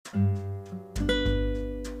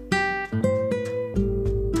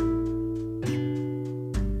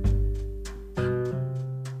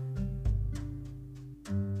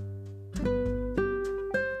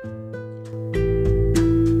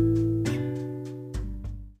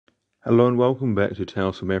Hello and welcome back to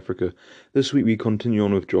Tales from Africa. This week we continue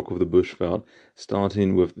on with Jock of the Bushveld,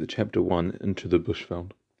 starting with the chapter 1, Into the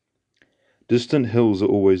Bushveld. Distant hills are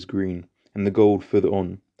always green, and the gold further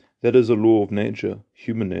on. That is a law of nature,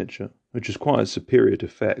 human nature, which is quite superior to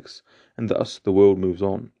facts, and thus the world moves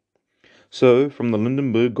on. So, from the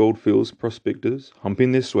Lindenberg goldfields, prospectors,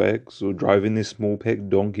 humping their swags or driving their small-packed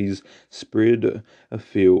donkeys, spread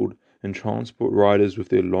afield, and transport riders with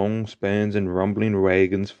their long spans and rumbling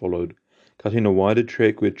wagons followed, cutting a wider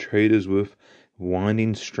track where traders with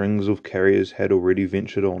winding strings of carriers had already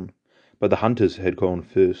ventured on. But the hunters had gone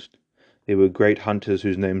first. There were great hunters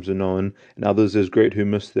whose names are known, and others as great who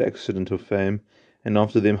missed the accident of fame, and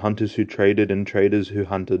after them hunters who traded and traders who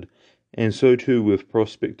hunted, and so too with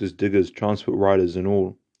prospectors, diggers, transport riders, and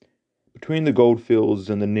all. Between the goldfields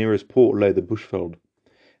and the nearest port lay the bushveld,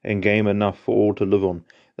 and game enough for all to live on.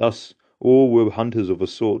 Thus all were hunters of a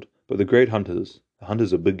sort, but the great hunters, the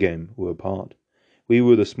hunters of big game, were apart. We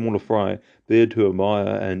were the smaller fry, there to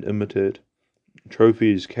admire and imitate.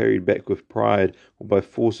 Trophies carried back with pride, or by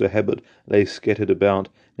force or habit, lay scattered about,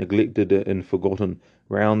 neglected and forgotten,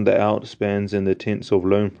 round the outspans and the tents of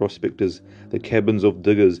lone prospectors, the cabins of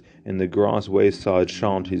diggers, and the grass wayside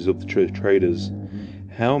shanties of the traders.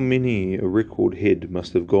 How many a record head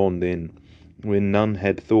must have gone then, when none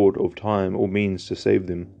had thought of time or means to save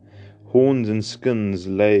them. Horns and skins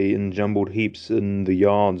lay in jumbled heaps in the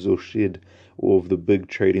yards or shed of the big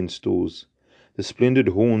trading stores. The splendid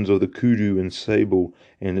horns of the kudu and sable,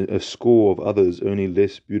 and a score of others only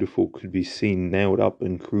less beautiful, could be seen nailed up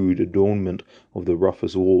in crude adornment of the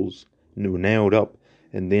roughest walls, nailed up,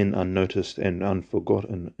 and then unnoticed and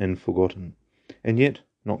forgotten, and yet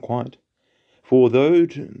not quite. For though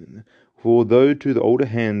to the older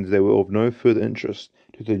hands they were of no further interest,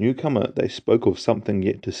 to the newcomer they spoke of something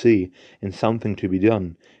yet to see, and something to be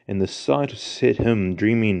done, and the sight set him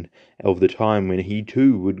dreaming of the time when he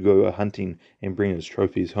too would go a-hunting and bring his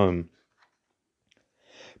trophies home.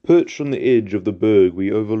 Perched on the edge of the berg,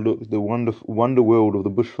 we overlooked the wonder world of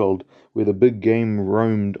the bushveld, where the big game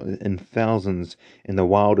roamed in thousands, and the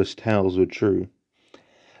wildest tales were true.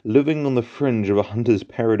 Living on the fringe of a hunter's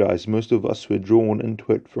paradise, most of us were drawn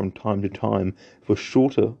into it from time to time, for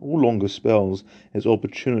shorter or longer spells, as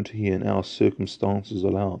opportunity and our circumstances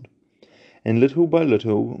allowed. And little by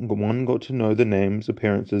little one got to know the names,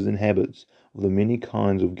 appearances, and habits of the many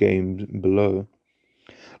kinds of game below.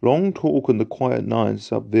 Long talk in the quiet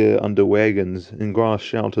nights up there under wagons, in grass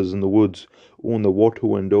shelters in the woods, or in the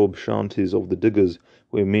wattle and daub shanties of the diggers,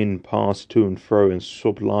 where men passed to and fro and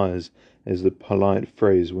swapped lies, as the polite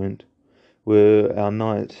phrase went, were our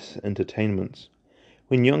night entertainments,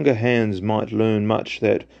 when younger hands might learn much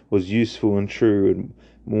that was useful and true, and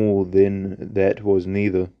more than that was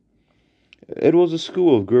neither. It was a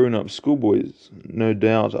school of grown-up schoolboys, no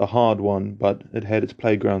doubt a hard one, but it had its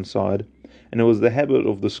playground side, and it was the habit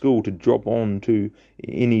of the school to drop on to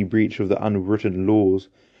any breach of the unwritten laws,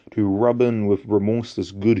 to rub in with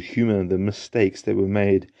remorseless good humour the mistakes that were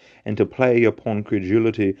made, and to play upon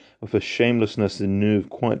credulity with a shamelessness and nerve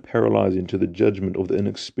quite paralysing to the judgment of the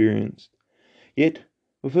inexperienced. Yet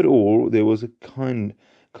with it all there was a kind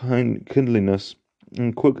kindliness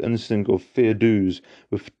and quick instinct of fair dues,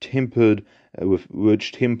 which tempered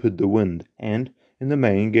the wind, and in the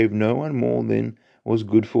main gave no one more than was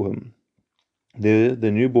good for him. There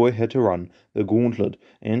the new boy had to run the gauntlet,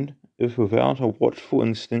 and if without a watchful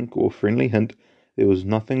instinct or friendly hint, there was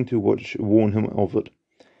nothing to warn him of it.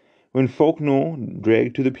 When Faulkner,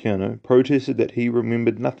 dragged to the piano, protested that he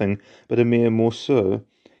remembered nothing but a mere morceau,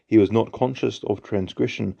 he was not conscious of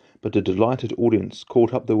transgression, but a delighted audience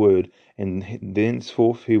caught up the word, and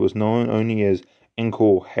thenceforth he was known only as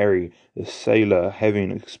Uncle Harry, the sailor, having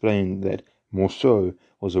explained that morceau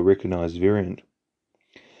was a recognised variant.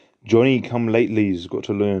 Johnny-come-latelys got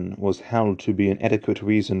to learn was held to be an adequate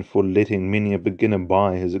reason for letting many a beginner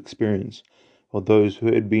buy his experience, while those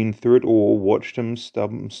who had been through it all watched him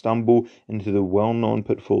stumble into the well-known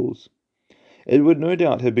pitfalls. It would no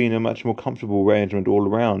doubt have been a much more comfortable arrangement all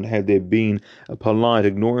round had there been a polite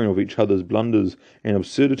ignoring of each other's blunders and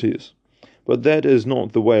absurdities. But that is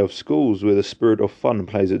not the way of schools, where the spirit of fun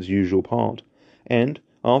plays its usual part, and,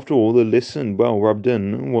 after all, the lesson well rubbed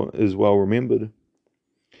in is well remembered.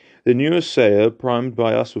 The new assayer, primed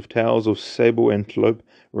by us with tales of sable antelope,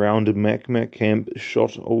 round Mac camp,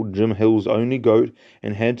 shot old Jim Hill's only goat,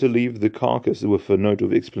 and had to leave the carcass with a note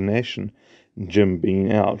of explanation, Jim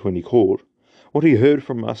being out when he called. What he heard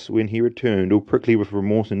from us when he returned, all prickly with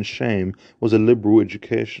remorse and shame, was a liberal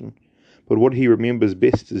education. But what he remembers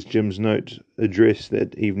best is Jim's note addressed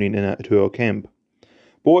that evening to our camp.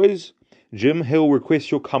 "Boys, Jim Hill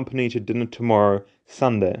requests your company to dinner tomorrow,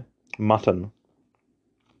 Sunday. mutton.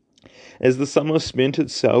 As the summer spent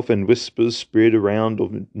itself and whispers spread around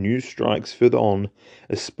of new strikes further on,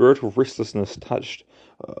 a spirit of restlessness of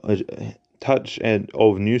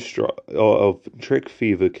trek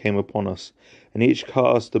fever came upon us, and each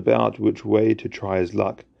cast about which way to try his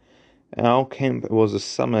luck. Our camp was the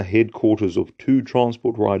summer headquarters of 2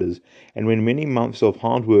 transport riders, and when many months of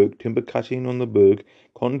hard work, timber cutting on the berg,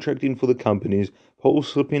 contracting for the companies, pole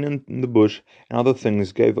slipping in the bush, and other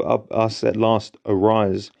things gave us at last a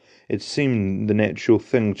rise, it seemed the natural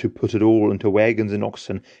thing to put it all into wagons and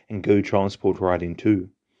oxen and go transport riding too.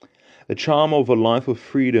 The charm of a life of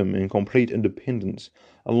freedom and complete independence,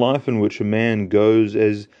 a life in which a man goes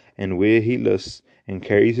as and where he lists and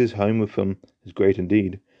carries his home with him, is great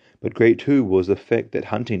indeed. But great too was the fact that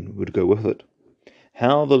hunting would go with it.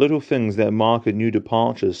 How the little things that mark a new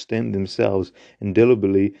departure stamp themselves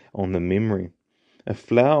indelibly on the memory. A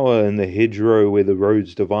flower in the hedgerow where the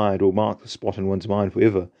roads divide will mark the spot in one's mind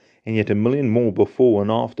forever, and yet a million more before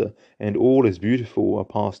and after, and all as beautiful, are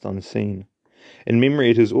passed unseen. In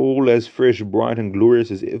memory it is all as fresh, bright, and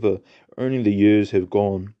glorious as ever, only the years have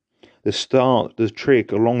gone. The start, the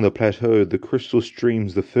trek along the plateau, the crystal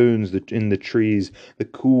streams, the ferns in the trees, the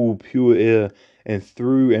cool, pure air, and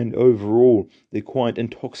through and over all, the quite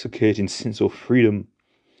intoxicating sense of freedom.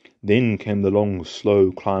 Then came the long,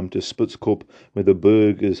 slow climb to Spitzkop, where the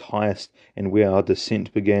berg is highest and where our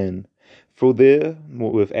descent began. For there,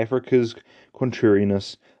 with Africa's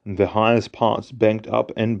contrariness, the highest parts, banked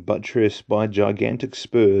up and buttressed by gigantic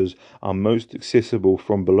spurs, are most accessible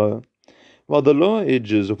from below, while the lower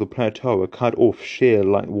edges of the plateau are cut off sheer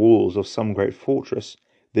like walls of some great fortress.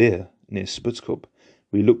 There, near Spitzkop,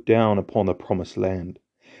 we looked down upon the promised land.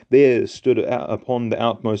 There stood upon the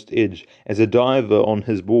outmost edge, as a diver on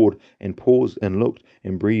his board, and paused and looked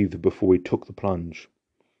and breathed before we took the plunge.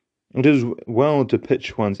 It is well to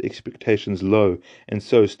pitch one's expectations low, and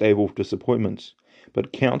so stave off disappointments,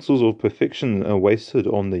 but counsels of perfection are wasted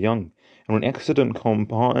on the young, and when accident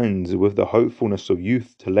combines with the hopefulness of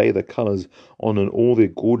youth to lay the colours on in all their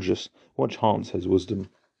gorgeous, what chance has wisdom?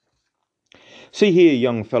 "See here,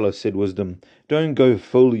 young fellow," said Wisdom, "don't go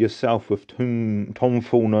fool yourself with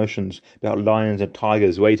tomfool notions about lions and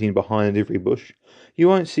tigers waiting behind every bush. You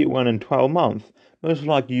won't see one in 12 months. Most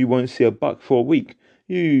likely you won't see a buck for a week.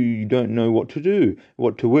 You don't know what to do,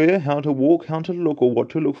 what to wear, how to walk, how to look, or what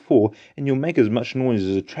to look for, and you'll make as much noise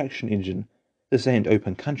as a traction engine. This ain't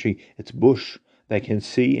open country, it's bush. They can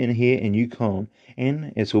see and hear, and you can't.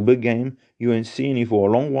 And as for big game, you won't see any for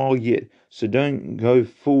a long while yet, so don't go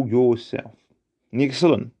fool yourself."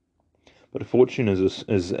 Excellent. But fortune is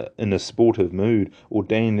in a sportive mood,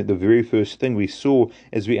 ordained that the very first thing we saw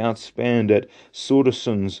as we outspanned at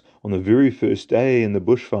Sorderson's on the very first day in the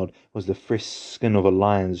bushveld was the fresh skin of a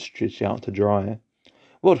lion stretched out to dry.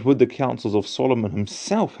 What would the counsels of Solomon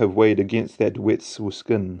himself have weighed against that wet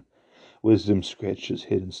skin? Wisdom scratched his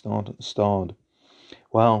head and starred.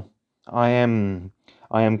 "Well, I am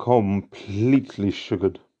completely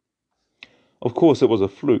sugared." Of course it was a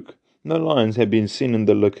fluke. No lions had been seen in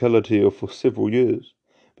the locality for several years,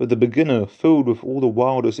 but the beginner, filled with all the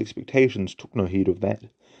wildest expectations, took no heed of that.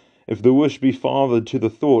 If the wish be fathered to the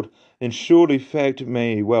thought, then surely fact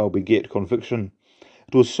may well beget conviction.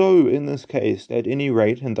 It was so in this case, at any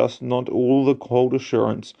rate, and thus not all the cold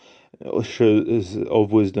assurance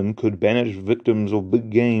of wisdom could banish visions of big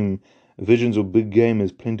game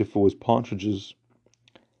as plentiful as partridges.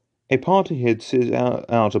 A party had set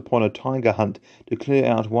out upon a tiger hunt to clear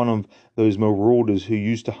out one of those marauders who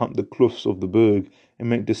used to hunt the cliffs of the berg and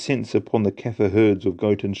make descents upon the Kaffir herds of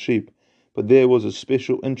goat and sheep. But there was a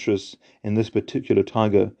special interest in this particular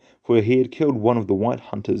tiger, for he had killed one of the white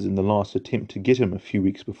hunters in the last attempt to get him a few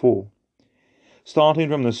weeks before. Starting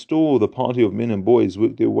from the store, the party of men and boys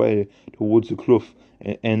worked their way towards the cliff,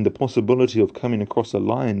 and the possibility of coming across a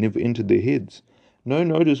lion never entered their heads. No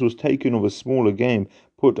notice was taken of a smaller game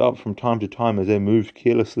put up from time to time as they moved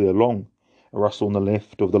carelessly along. A rustle on the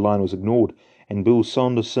left of the line was ignored, and Bill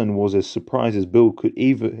Sanderson was as surprised as Bill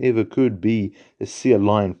ever could be to see a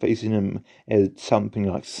lion facing him at something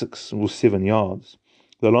like 6 or 7 yards.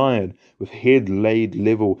 The lion, with head laid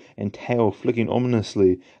level and tail flicking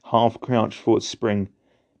ominously, half crouched for its spring.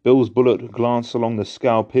 Bill's bullet glanced along the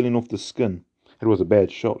skull, peeling off the skin. "It was a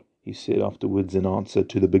bad shot," he said afterwards in answer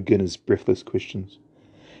to the beginner's breathless questions.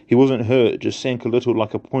 "He wasn't hurt, just sank a little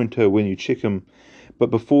like a pointer when you check him,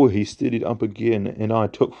 but before he steadied up again, and I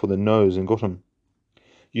took for the nose and got him.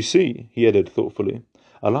 You see," he added thoughtfully,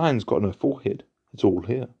 "a lion's got no forehead. It's all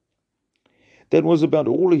here." That was about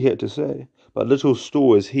all he had to say, but little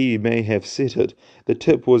store as he may have set it, the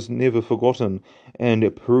tip was never forgotten, and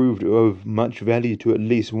it proved of much value to at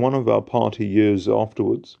least one of our party years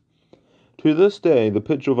afterwards. To this day, the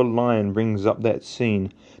picture of a lion brings up that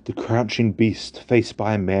scene, the crouching beast, faced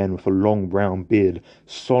by a man with a long brown beard,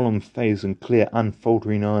 solemn face and clear,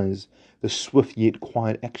 unfaltering eyes, the swift yet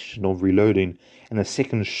quiet action of reloading, and the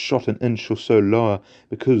second shot an inch or so lower,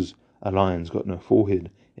 because a lion's got no forehead,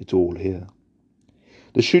 it's all here.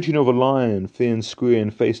 The shooting of a lion, fair and square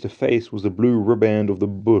and face to face, was the blue riband of the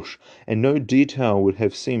bush, and no detail would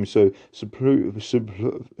have seemed so superfluous.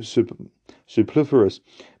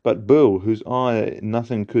 But Bill, whose eye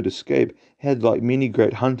nothing could escape, had, like many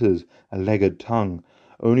great hunters, a laggard tongue.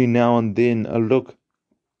 Only now and then a look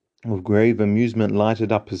of grave amusement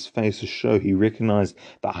lighted up his face to show he recognized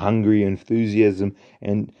the hungry enthusiasm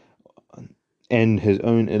and his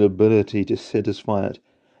own inability to satisfy it.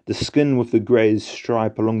 The skin with the grazed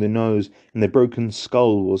stripe along the nose and the broken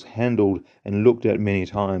skull was handled and looked at many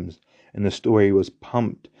times, and the story was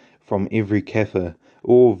pumped from every Kaffir,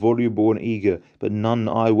 all voluble and eager, but none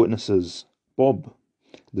eyewitnesses. Bob,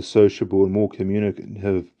 the sociable and more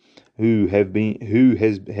communicative, who had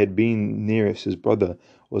been nearest his brother,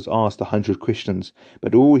 was asked 100 questions,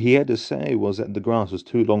 but all he had to say was that the grass was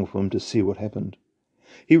too long for him to see what happened.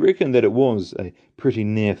 He reckoned that it was a pretty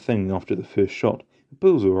near thing after the first shot.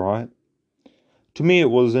 Bill's all right. To me it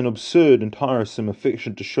was an absurd and tiresome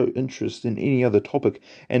affection to show interest in any other topic,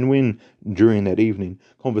 and when, during that evening,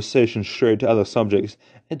 conversation strayed to other subjects,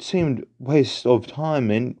 it seemed waste of time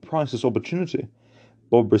and priceless opportunity.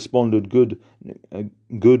 Bob responded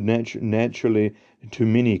naturally to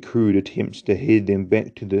many crude attempts to head them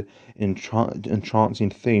back to the entrancing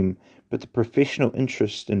theme, but the professional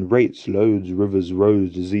interest in rates, loads, rivers,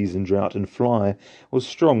 roads, disease and drought and fly was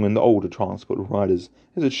strong in the older transport riders,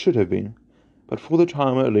 as it should have been, but for the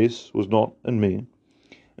time at least was not in me.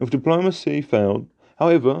 If diplomacy failed,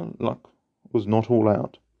 however, luck was not all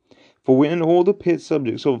out. For when all the pet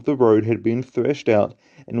subjects of the road had been threshed out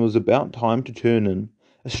and it was about time to turn in,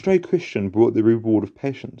 a stray question brought the reward of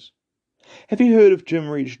patience. "Have you heard if Jim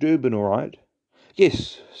reached Durban all right?"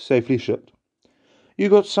 "Yes, safely shipped." "You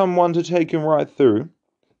got someone to take him right through?"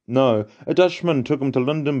 "No, a Dutchman took him to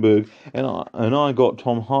Lindenburg, and I got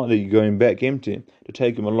Tom Hartley going back empty to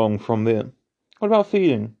take him along from there." "What about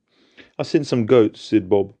feeding?" "I sent some goats," said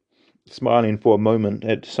Bob, smiling for a moment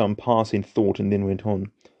at some passing thought, and then went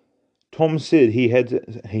on. "Tom said he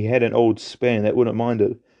had an old span that wouldn't mind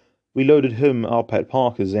it. We loaded him up at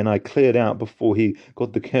Parker's, and I cleared out before he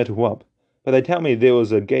got the cattle up. But they tell me there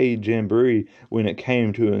was a gay jamboree when it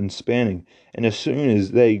came to inspanning, and as soon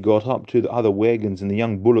as they got up to the other wagons and the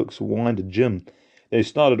young bullocks winded Jim, they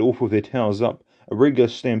started off with their tails up, a regular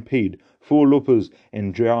stampede, full loopers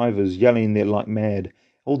and drivers yelling there like mad,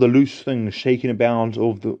 all the loose things shaking about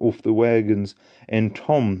off the wagons, and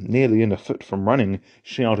Tom nearly in a fit from running,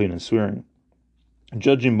 shouting and swearing.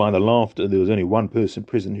 Judging by the laughter, there was only one person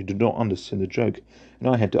present who did not understand the joke, and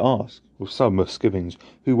I had to ask, with some misgivings,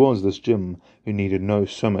 who was this Jim, who needed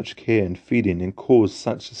so much care and feeding and caused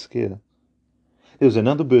such a scare. There was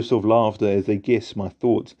another burst of laughter as they guessed my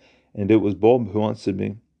thoughts, and it was Bob who answered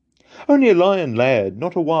me. "Only a lion, lad,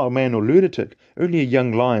 not a wild man or lunatic, only a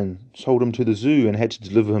young lion. Sold him to the zoo and had to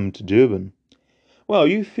deliver him to Durban." "Well,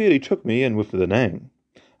 you fairly took me in with the name."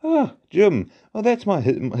 "Ah, Jim. Oh, that's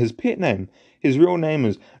his pet name. His real name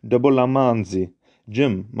is Dubulamanzi.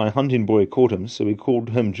 Jim, my hunting boy, called him, so we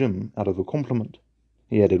called him Jim out of a compliment,"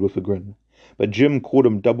 he added with a grin. "But Jim called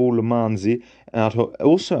him Dubulamanzi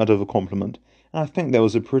also out of a compliment, and I think that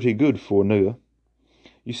was a pretty good for a nigger."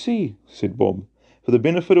 "You see," said Bob, for the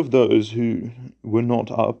benefit of those who were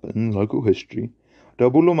not up in local history,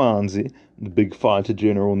 Dubulamanzi, the big fighter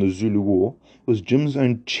general in the Zulu War, was Jim's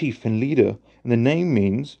own chief and leader, and the name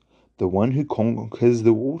means the one who conquers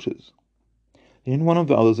the waters. Then one of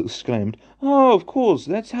the others exclaimed, "Oh, of course,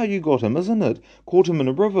 that's how you got him, isn't it? Caught him in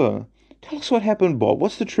a river. Tell us what happened, Bob.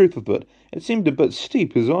 What's the truth of it? It seemed a bit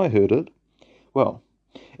steep as I heard it." "Well,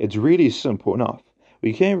 it's really simple enough.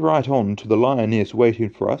 We came right on to the lioness waiting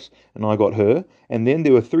for us, and I got her, and then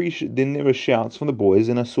there were shouts from the boys,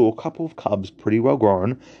 and I saw a couple of cubs pretty well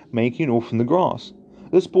grown, making off in the grass.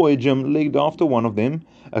 This boy Jim legged after one of them,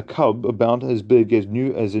 a cub about as big as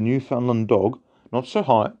a Newfoundland dog, not so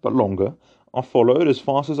high, but longer. I followed as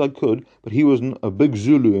fast as I could, but he was a big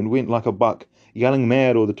Zulu and went like a buck, yelling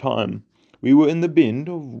mad all the time. We were in the bend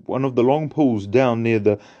of one of the long pools down near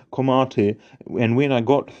the Komati, and when I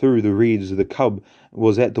got through the reeds, the cub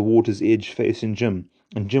was at the water's edge facing Jim,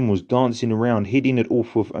 and Jim was dancing around, heading it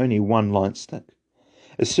off with only one light stick.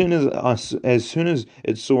 As soon as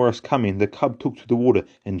it saw us coming, the cub took to the water,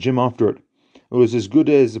 and Jim after it. It was as good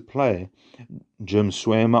as a play. Jim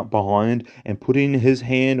swam up behind and, putting his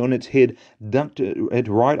hand on its head, ducked it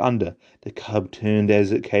right under. The cub turned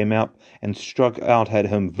as it came up and struck out at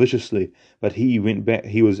him viciously, but he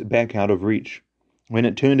was back out of reach. When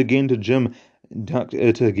it turned again to Jim, ducked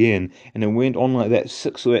it again, and it went on like that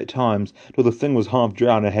 6 or 8 times till the thing was half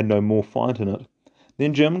drowned and had no more fight in it.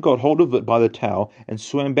 Then Jim got hold of it by the tail and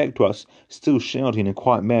swam back to us, still shouting and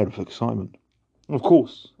quite mad with excitement. Of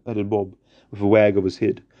course, added Bob, with a wag of his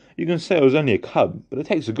head. You can say I was only a cub, but it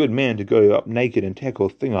takes a good man to go up naked and tackle a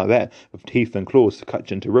thing like that with teeth and claws to cut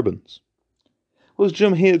you into ribbons. Was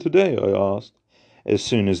Jim here today? I asked, as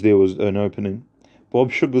soon as there was an opening.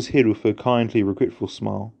 Bob shook his head with a kindly, regretful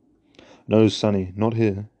smile. No, sonny, not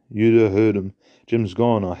here. You'd have heard him. Jim's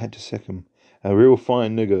gone. I had to sack him. A real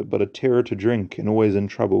fine nigger, but a terror to drink and always in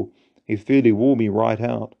trouble. He fairly wore me right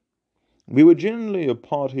out. We were generally a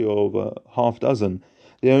party of 6,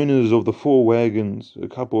 the owners of the 4 wagons, a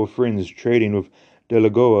couple of friends trading with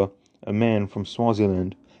Delagoa, a man from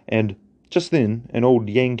Swaziland, and, just then, an old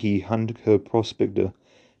Yankee hunter prospector.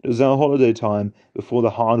 It was our holiday time, before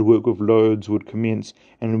the hard work with loads would commence,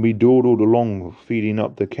 and we dawdled along, feeding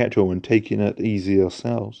up the cattle and taking it easy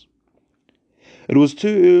ourselves. It was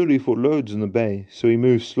too early for loads in the bay, so we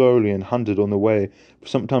moved slowly and hunted on the way,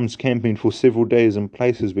 sometimes camping for several days in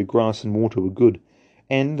places where grass and water were good,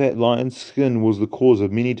 and that lion's skin was the cause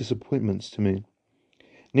of many disappointments to me.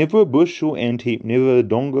 Never a bush or ant-heap, never a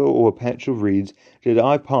donga or a patch of reeds did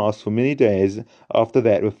I pass for many days after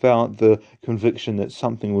that without the conviction that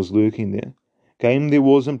something was lurking there. Game there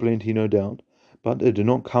was in plenty, no doubt, but it did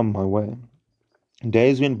not come my way.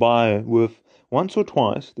 Days went by with, once or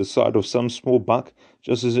twice, the sight of some small buck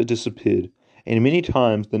just as it disappeared, and many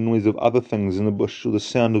times the noise of other things in the bush or the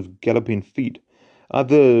sound of galloping feet.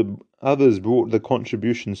 Others brought their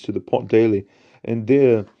contributions to the pot daily, and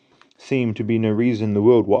there seemed to be no reason in the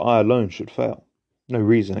world why I alone should fail. No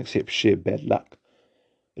reason except sheer bad luck.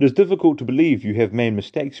 It is difficult to believe you have made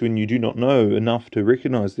mistakes when you do not know enough to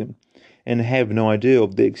recognize them, and have no idea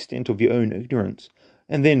of the extent of your own ignorance.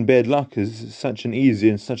 And then bad luck is such an easy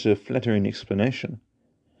and such a flattering explanation.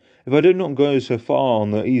 If I did not go so far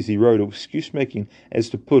on the easy road of excuse-making as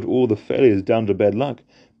to put all the failures down to bad luck,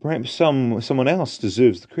 perhaps someone else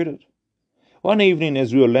deserves the credit. One evening,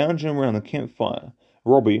 as we were lounging around the campfire,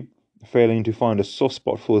 Robbie, failing to find a soft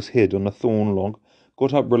spot for his head on a thorn log,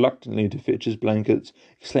 got up reluctantly to fetch his blankets,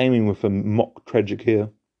 exclaiming with a mock tragic air,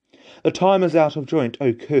 "The time is out of joint,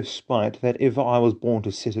 O cursed spite, that ever I was born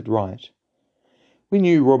to set it right." We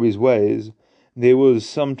knew Robbie's ways. There were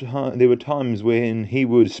times when he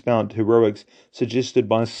would spout heroics suggested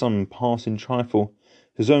by some passing trifle,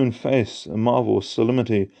 his own face a marvellous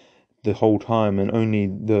solemnity the whole time, and only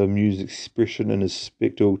the amused expression in his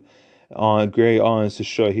spectacled grey eyes to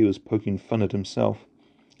show he was poking fun at himself.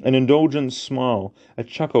 An indulgent smile, a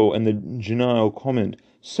chuckle, and the genial comment,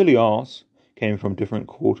 "Silly ass," came from different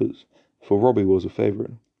quarters, for Robbie was a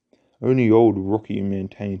favourite. Only old Rocky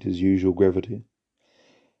maintained his usual gravity.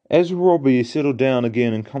 As Robbie settled down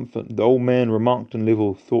again in comfort, the old man remarked in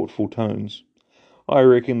level, thoughtful tones, "I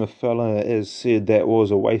reckon the feller as said that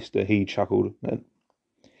was a waster," he chuckled.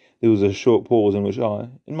 There was a short pause in which I,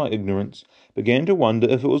 in my ignorance, began to wonder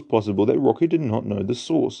if it was possible that Rocky did not know the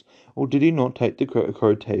source, or did he not take the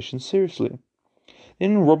quotation seriously.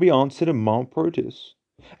 Then Robbie answered in mild protest.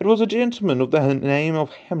 It was a gentleman of the name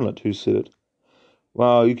of Hamlet who said it.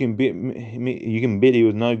 "Well, you can bet he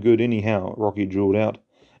was no good anyhow," Rocky drawled out.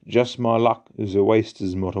 "Just my luck is a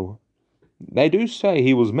waster's motto." "They do say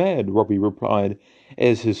he was mad," Robbie replied,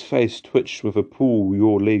 as his face twitched with a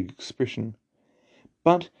pull-your-leg expression.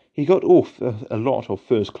 "But he got off a lot of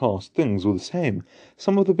first-class things all the same,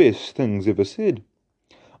 some of the best things ever said."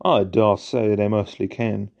 "I dare say they mostly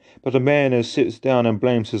can, but a man as sits down and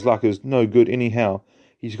blames his luck is no good anyhow.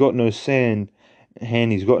 He's got no sand,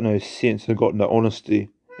 and he's got no sense and got no honesty.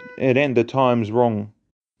 It ain't the times wrong.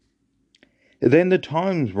 It ain't the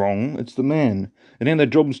times wrong, it's the man. It ain't the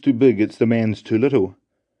job's too big, it's the man's too little."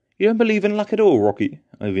 "You don't believe in luck at all, Rocky?"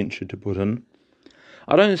 I ventured to put in.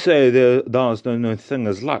 "I don't say there's no thing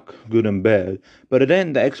as luck, good and bad, but it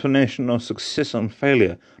ain't the explanation of success and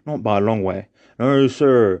failure, not by a long way. No,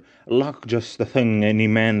 sir, luck just the thing any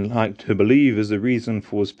man like to believe is the reason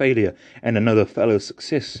for his failure and another fellow's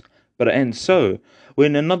success. But it ain't so.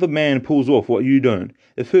 When another man pulls off what you don't,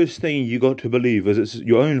 the first thing you got to believe is it's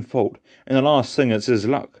your own fault, and the last thing it's his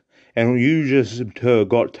luck. And you just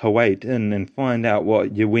got to wait in and find out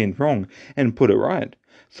what you went wrong and put it right.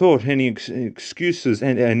 Thought any excuses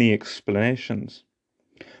and any explanations."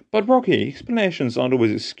 "But Rocky, explanations aren't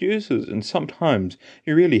always excuses, and sometimes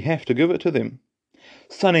you really have to give it to them."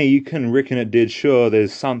 Sonny, you can reckon it dead sure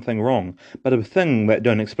there's something wrong, but a thing that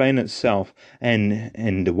don't explain itself,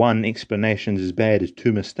 and one explanation's as bad as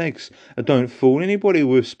two mistakes, it don't fool anybody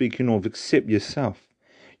worth speaking of except yourself.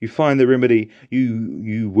 You find the remedy,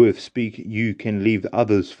 you worth speak, you can leave the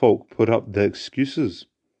others folk put up the excuses.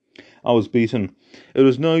 I was beaten. It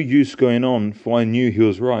was no use going on, for I knew he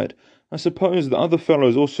was right. I suppose the other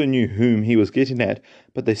fellows also knew whom he was getting at,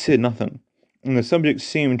 but they said nothing, and the subject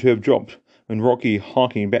seemed to have dropped when Rocky,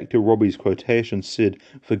 harking back to Robbie's quotation, said,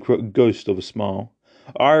 with a ghost of a smile,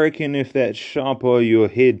 "I reckon if that sharp o' your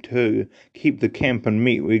head too, keep the camp and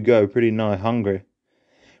meat, we go pretty nigh hungry."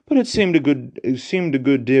 But it seemed a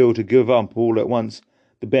good deal to give up all at once,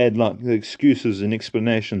 the bad luck, the excuses and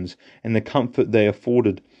explanations, and the comfort they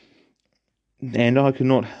afforded, and I could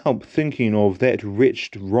not help thinking of that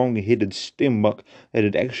wretched, wrong-headed stembuck that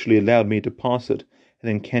had actually allowed me to pass it, and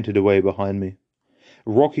then cantered away behind me.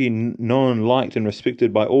 Rocky, known, liked, and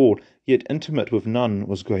respected by all, yet intimate with none,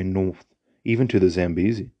 was going north, even to the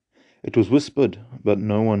Zambesi. It was whispered, but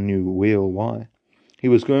no one knew where or why. He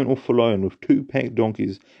was going off alone with 2 packed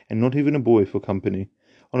donkeys, and not even a boy for company,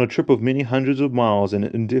 on a trip of many hundreds of miles and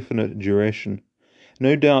indefinite duration.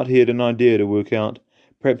 No doubt he had an idea to work out.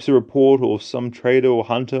 Perhaps a report of some trader or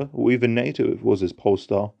hunter, or even native, was his pole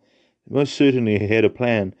star. Most certainly he had a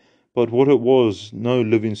plan, but what it was no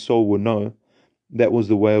living soul would know. That was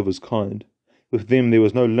the way of his kind. With them there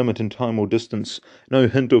was no limit in time or distance, no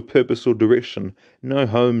hint of purpose or direction, no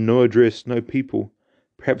home, no address, no people.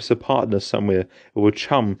 Perhaps a partner somewhere, or a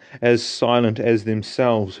chum as silent as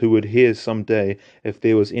themselves who would hear some day if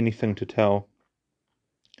there was anything to tell.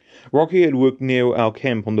 Rocky had worked near our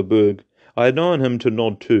camp on the Berg. I had known him to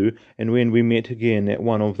nod to, and when we met again at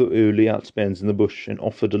one of the early outspans in the bush and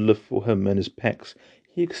offered a lift for him and his packs,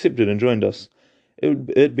 he accepted and joined us.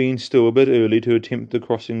 It being still a bit early to attempt the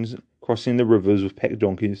crossing the rivers with packed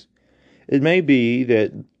donkeys. It may be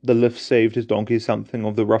that the lift saved his donkeys something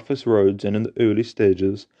of the roughest roads and in the early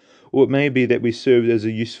stages, or it may be that we served as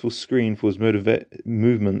a useful screen for his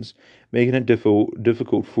movements, making it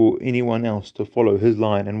difficult for anyone else to follow his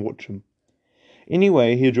line and watch him.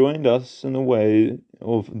 Anyway, he joined us in the way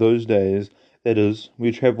of those days, that is,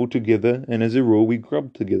 we travelled together, and as a rule we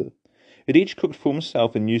grubbed together. Yet each cooked for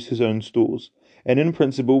himself and used his own stores, and in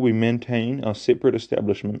principle we maintained our separate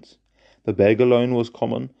establishments. The bag alone was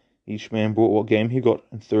common. Each man brought what game he got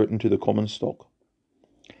and threw it into the common stock.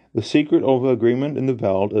 The secret of agreement in the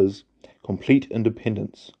Veld is complete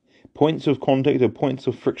independence. Points of contact are points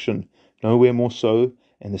of friction, nowhere more so,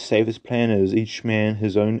 and the safest plan is each man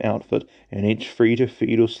his own outfit, and each free to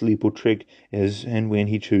feed or sleep or trek as and when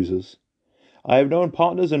he chooses. I have known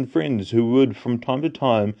partners and friends who would from time to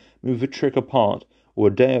time move a trek apart, or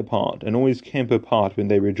a day apart, and always camp apart when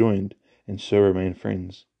they rejoined, and so remain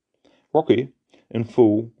friends. Rocky, in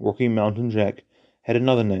full, Rocky Mountain Jack, had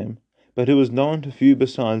another name, but it was known to few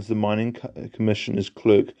besides the mining commissioner's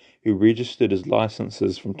clerk who registered his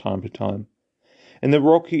licenses from time to time. In the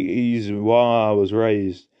Rockies where I was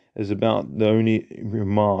raised is about the only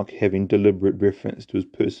remark having deliberate reference to his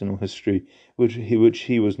personal history which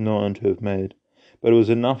he was known to have made, but it was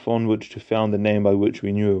enough on which to found the name by which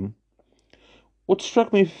we knew him. What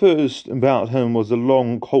struck me first about him was the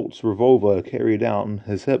long Colt's revolver carried out on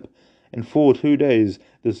his hip, and for 2 days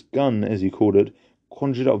this gun, as he called it,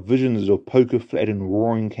 conjured up visions of Poker Flat and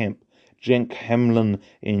Roaring Camp, Jank Hamlin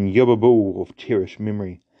and Yuba Bull of cherished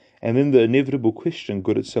memory. And then the inevitable question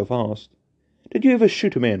got itself asked. "Did you ever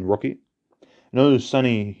shoot a man, Rocky?" "No,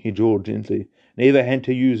 Sonny," he drawled gently. "Never had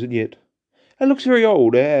to use it yet." "It looks very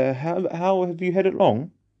old. How have you had it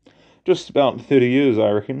long?" "Just about 30 years,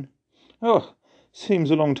 I reckon." "Oh,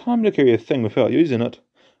 seems a long time to carry a thing without using it."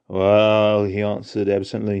 "Well," he answered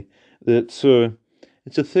absently, it's a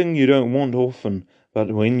thing you don't want often,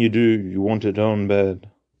 but when you do, you want it on bad."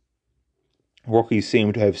 Rocky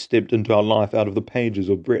seemed to have stepped into our life out of the pages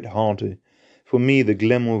of Bret Harte. For me, the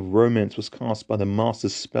glamour of romance was cast by the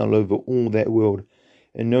master's spell over all that world,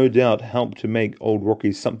 and no doubt helped to make old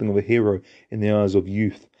Rocky something of a hero in the eyes of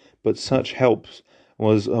youth, but such help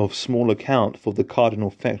was of small account, for the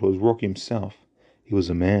cardinal fact was Rocky himself. He was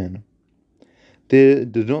a man. There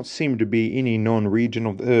did not seem to be any known region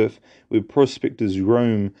of the earth where prospectors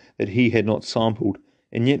roam that he had not sampled,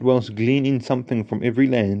 and yet whilst gleaning something from every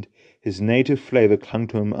land, his native flavour clung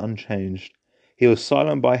to him unchanged. He was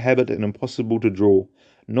silent by habit and impossible to draw,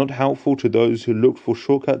 not helpful to those who looked for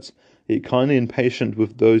shortcuts, yet kindly impatient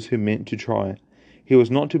with those who meant to try. He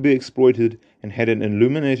was not to be exploited, and had an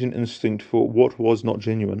illuminating instinct for what was not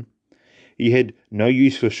genuine. He had no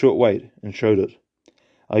use for short weight, and showed it.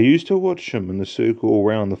 I used to watch him in the circle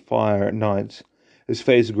around the fire at nights, his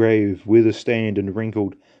face grave, weather-stained and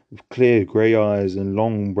wrinkled, with clear grey eyes and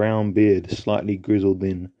long brown beard, slightly grizzled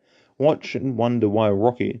then. Watch and wonder why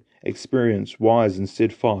Rocky, experienced, wise and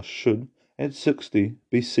steadfast, should, at 60,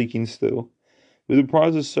 be seeking still. Were the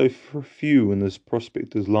prizes so few in this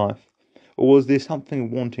prospector's life, or was there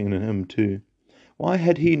something wanting in him too? Why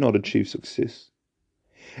had he not achieved success?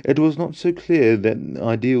 It was not so clear that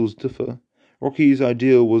ideals differ. Rocky's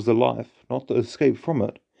ideal was the life, not the escape from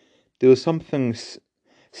it. There was something,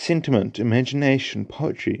 sentiment, imagination,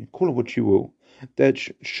 poetry, call it what you will, that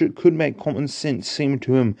could make common sense seem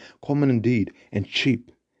to him common indeed, and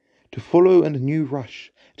cheap. To follow in a new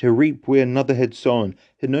rush, to reap where another had sown,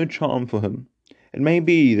 had no charm for him. It may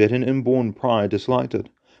be that an inborn pride disliked it,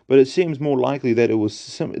 but it seems more likely that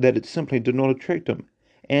it simply did not attract him.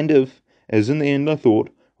 And if, as in the end I thought,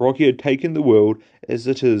 Rocky had taken the world as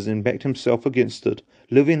it is and backed himself against it,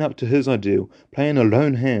 living up to his ideal, playing a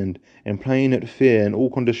lone hand, and playing it fair in all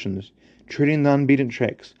conditions, treading the unbeaten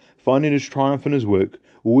tracks, finding his triumph in his work,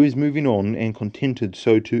 always moving on and contented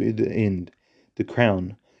so to the end, the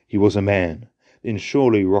crown, he was a man, then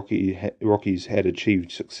surely Rocky's had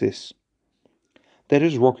achieved success. That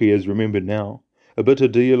is Rocky as remembered now. A bit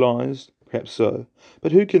idealized, perhaps so,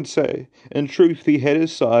 but who can say? In truth, he had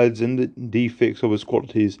his sides and the defects of his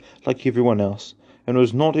qualities, like everyone else, and it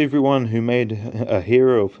was not everyone who made a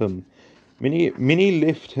hero of him. Many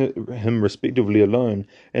left him respectively alone,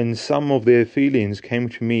 and some of their feelings came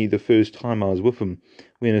to me the first time I was with him,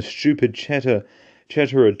 when a stupid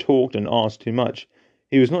chatterer talked and asked too much.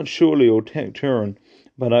 He was not surely or tacturian,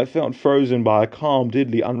 but I felt frozen by a calm,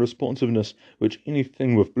 deadly unresponsiveness which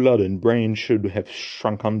anything with blood and brain should have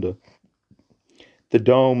shrunk under. The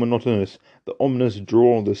dull, monotonous, the ominous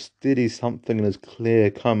drawl, the steady something in his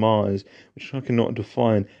clear, calm eyes, which I cannot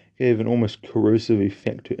define, gave an almost corrosive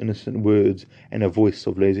effect to innocent words and a voice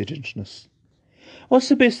of lazy gentleness. "What's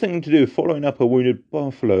the best thing to do following up a wounded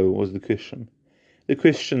buffalo?" was the question. The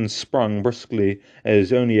questions sprung briskly,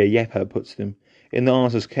 as only a yapper puts them, and the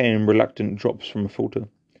answers came reluctant drops from a filter.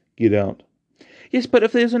 "Get out." "Yes, but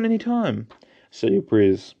if there isn't any time?" "Say your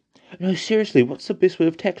prayers." "No, seriously, what's the best way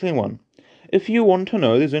of tackling one?" "If you want to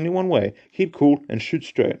know, there's only one way. Keep cool and shoot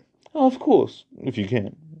straight." "Oh, of course, if you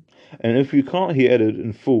can." "And if you can't," he added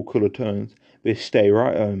in full cooler tones, "best stay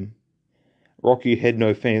right home." Rocky had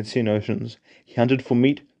no fancy notions. He hunted for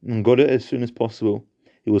meat and got it as soon as possible.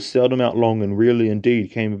 He was seldom out long, and rarely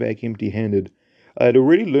indeed came back empty-handed. I had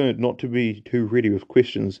already learned not to be too ready with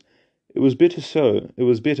questions. It was better,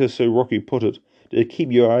 so Rocky put it, to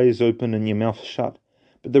keep your eyes open and your mouth shut.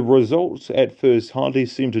 But the results at first hardly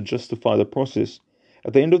seemed to justify the process.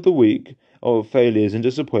 At the end of the week of failures and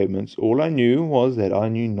disappointments, all I knew was that I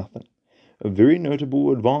knew nothing. A very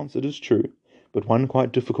notable advance, it is true, but one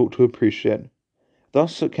quite difficult to appreciate.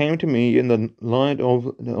 Thus it came to me in the light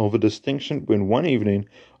of a distinction when one evening,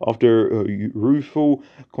 after a rueful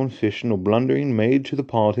confession of blundering made to the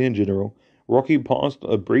party in general, Rocky passed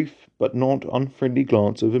a brief but not unfriendly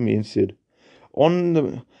glance over me and said,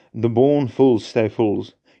 "On the born fools stay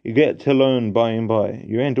fools. You get to learn by and by.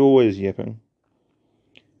 You ain't always yapping."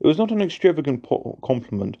 It was not an extravagant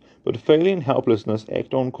compliment, but failing helplessness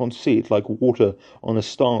act on conceit like water on a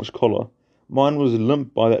starched collar. Mine was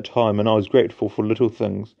limp by that time, and I was grateful for little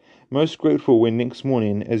things. Most grateful when next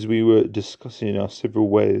morning, as we were discussing our several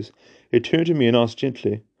ways, he turned to me and asked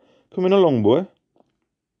gently, "Coming along, boy?"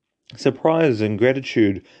 Surprise and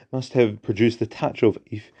gratitude must have produced the touch of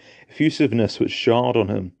effusiveness which jarred on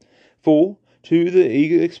him, for, to the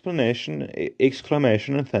eager exclamation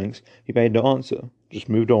and thanks, he made no answer, just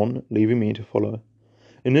moved on, leaving me to follow.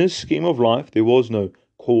 In his scheme of life there was no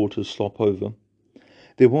call to slop over.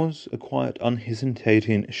 There was a quiet,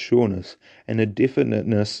 unhesitating sureness and a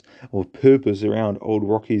definiteness of purpose around old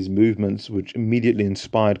Rocky's movements which immediately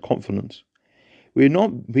inspired confidence. We had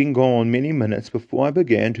not been gone many minutes before I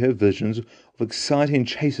began to have visions of exciting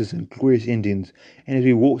chases and glorious endings, and as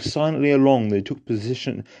we walked silently along they took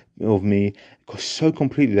possession of me so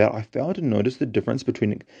completely that I failed to notice the difference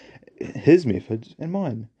between his methods and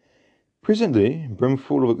mine. Presently,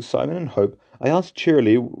 brimful of excitement and hope, I asked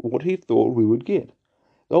cheerily what he thought we would get.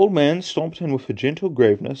 The old man stopped and with a gentle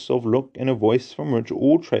graveness of look and a voice from which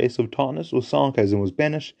all trace of tartness or sarcasm was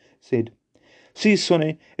banished, said, "See,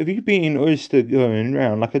 sonny, if you been oyster going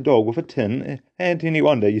round like a dog with a tin, ain't any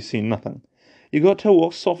wonder you seen nothing. You got to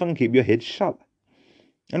walk soft and keep your head shut."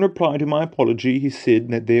 In reply to my apology, he said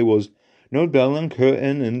that there was no bell and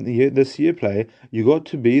curtain in this here play. You got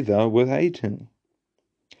to be there with 18.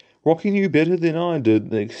 Rocky knew better than I did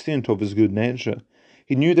the extent of his good nature.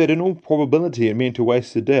 He knew that in all probability it meant to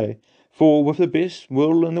waste a day, for with the best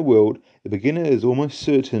will in the world, the beginner is almost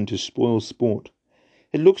certain to spoil sport.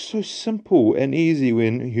 It looks so simple and easy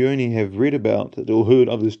when you only have read about it or heard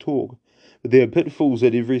others talk, but there are pitfalls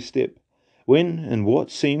at every step. When, in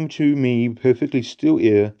what seemed to me perfectly still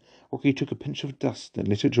air, Rocky took a pinch of dust and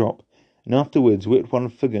let it drop, and afterwards wet one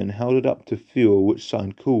finger and held it up to feel which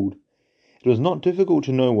side cooled. It was not difficult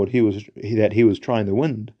to know that he was trying the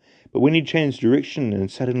wind, but when he changed direction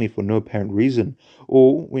and suddenly for no apparent reason,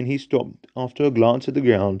 or when he stopped after a glance at the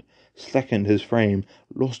ground, slackened his frame,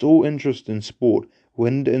 lost all interest in sport,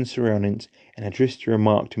 wind and surroundings, and addressed a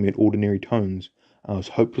remark to me in ordinary tones, I was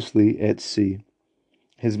hopelessly at sea.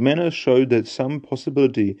 His manner showed that some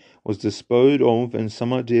possibility was disposed of and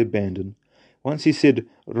some idea abandoned. Once he said,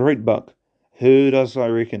 "Right, Buck, heard us, I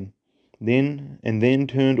reckon," then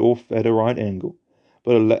turned off at a right angle.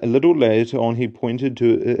 But a little later on he pointed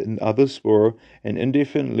to another spur and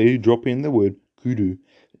indefinitely dropping the word kudu,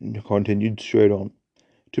 continued straight on.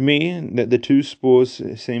 To me, that the two spurs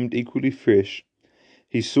seemed equally fresh.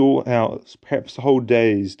 He saw how perhaps the whole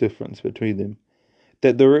day's difference between them.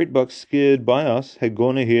 That the red buck, scared by us, had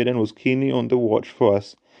gone ahead and was keenly on the watch for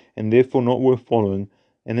us, and therefore not worth following,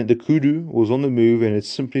 and that the kudu was on the move and had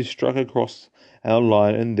simply struck across our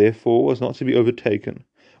line and therefore was not to be overtaken,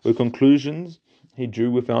 were conclusions he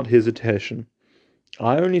drew without hesitation.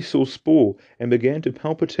 I only saw spoor and began to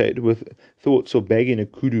palpitate with thoughts of bagging a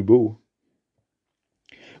kudu bull.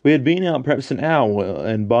 We had been out perhaps an hour,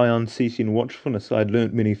 and by unceasing watchfulness I had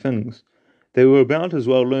learnt many things. They were about as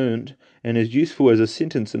well learnt and as useful as a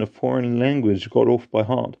sentence in a foreign language got off by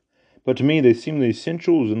heart, but to me they seemed the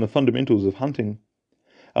essentials and the fundamentals of hunting.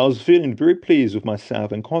 I was feeling very pleased with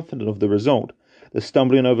myself and confident of the result. The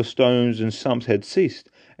stumbling over stones and stumps had ceased,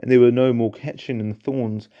 and there were no more catching in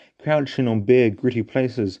thorns, crouching on bare gritty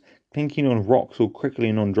places, clinking on rocks or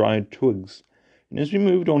crickling on dried twigs. And as we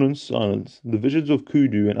moved on in silence, the visions of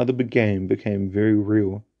kudu and other big game became very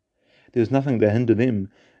real. There was nothing to hinder them.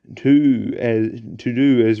 To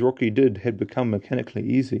do as Rocky did had become mechanically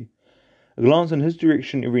easy. A glance in his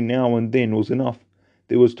direction every now and then was enough.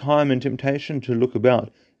 There was time and temptation to look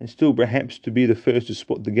about, and still perhaps to be the first to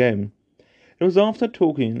spot the game. It was after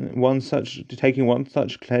taking one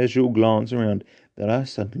such casual glance around that I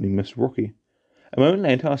suddenly missed Rocky. A moment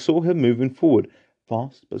later I saw him moving forward,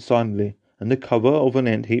 fast but silently, under cover of an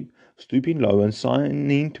ant heap, stooping low and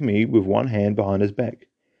signing to me with one hand behind his back.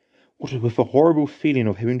 With a horrible feeling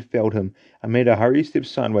of having failed him, I made a hurried step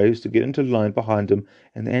sideways to get into line behind him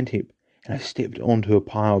and the ant heap, and I stepped onto a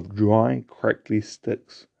pile of dry, crackly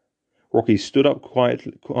sticks. Rocky stood up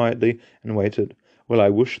quietly and waited, while I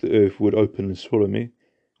wished the earth would open and swallow me.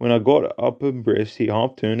 When I got up abreast, he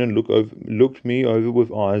half turned and looked me over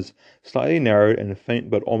with eyes slightly narrowed and a faint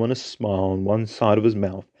but ominous smile on one side of his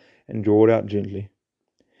mouth, and drawled out gently,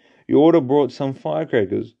 "You ought to have brought some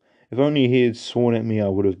firecrackers. If only he had sworn at me,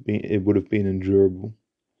 it would have been endurable."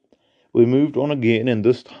 We moved on again, and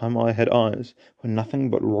this time I had eyes for nothing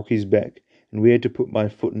but Rocky's back, and where to put my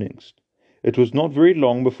foot next. It was not very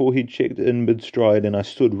long before he checked in mid-stride, and I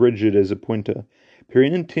stood rigid as a pointer.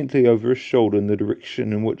 Peering intently over his shoulder in the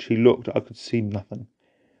direction in which he looked, I could see nothing.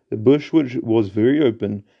 The bush was very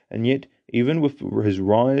open, and yet, even with his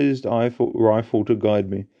raised rifle to guide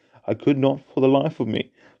me, I could not for the life of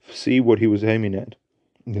me see what he was aiming at.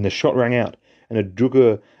 Then the shot rang out, and a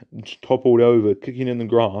duiker toppled over, kicking in the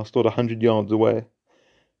grass not 100 yards away.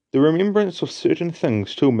 The remembrance of certain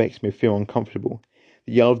things still makes me feel uncomfortable.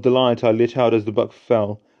 The yell of delight I let out as the buck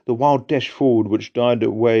fell, the wild dash forward which died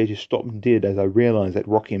away to stop dead as I realized that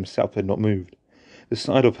Rocky himself had not moved. The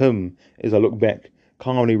sight of him, as I looked back,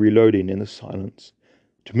 calmly reloading in the silence.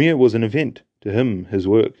 To me it was an event, to him his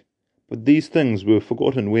work. But these things were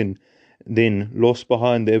forgotten then lost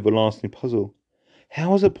behind the everlasting puzzle.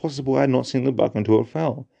 How was it possible I had not seen the buck until it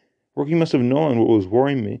fell? Rocky must have known what was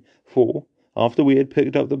worrying me, for, after we had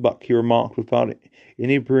picked up the buck, he remarked without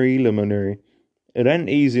any preliminary, "It ain't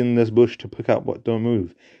easy in this bush to pick up what don't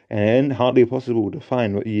move, and it ain't hardly possible to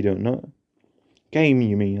find what ye don't know." "Game,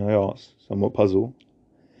 you mean?" I asked, somewhat puzzled.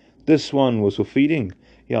 "This one was for feeding,"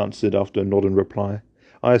 he answered after a nod in reply.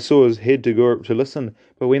 "I saw his head to go up to listen,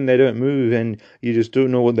 but when they don't move and you just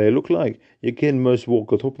don't know what they look like, you can most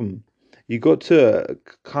walk atop 'em. You got to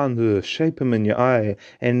kind of shape 'em in your eye,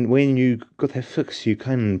 and when you got that fix, you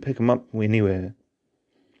can pick 'em up anywhere."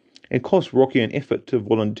 It cost Rocky an effort to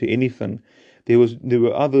volunteer anything. There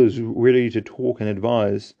were others ready to talk and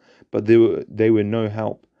advise, but they were no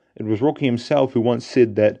help. It was Rocky himself who once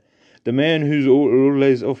said that the man who's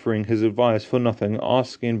always offering his advice for nothing,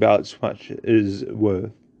 asking about as much is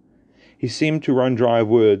worth. He seemed to run dry of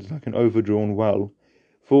words like an overdrawn well.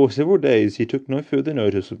 For several days he took no further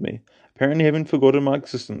notice of me, apparently having forgotten my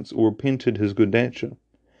existence or repented his good nature.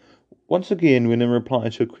 Once again, when in reply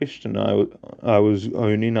to a question I was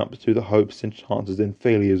owning up to the hopes and chances and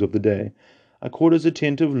failures of the day, I caught his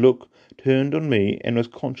attentive look turned on me and was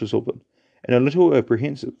conscious of it, and a little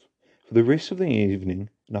apprehensive. For the rest of the evening,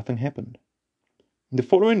 nothing happened. The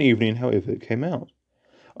following evening, however, it came out.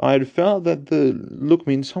 I had felt that the look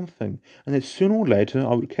meant something, and that sooner or later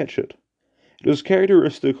I would catch it. It was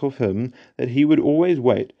characteristic of him that he would always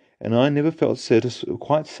wait, and I never felt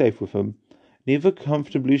quite safe with him, never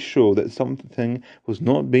comfortably sure that something was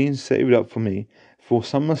not being saved up for me, for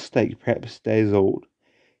some mistake perhaps days old.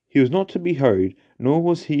 He was not to be hurried, nor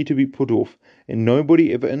was he to be put off, and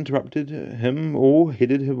nobody ever interrupted him or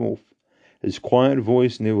headed him off. His quiet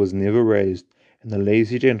voice was never raised, and the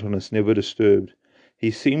lazy gentleness never disturbed.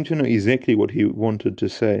 He seemed to know exactly what he wanted to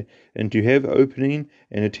say, and to have opening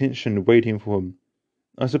and attention waiting for him.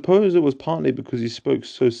 I suppose it was partly because he spoke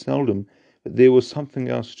so seldom, but there was something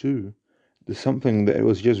else too. The something that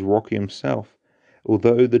was just Rocky himself.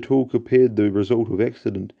 Although the talk appeared the result of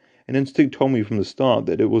accident, an instinct told me from the start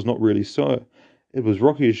that it was not really so. It was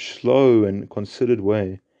Rocky's slow and considered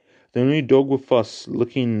way. The only dog with us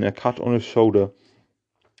licking a cut on his shoulder,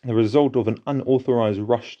 the result of an unauthorized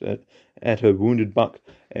rush at a wounded buck,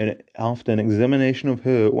 and after an examination of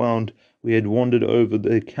her wound, we had wandered over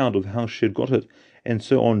the account of how she had got it, and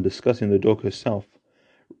so on, discussing the dog herself.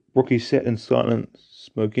 Rocky sat in silence,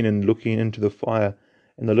 smoking and looking into the fire,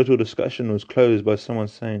 and the little discussion was closed by someone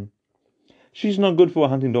saying, "She's not good for a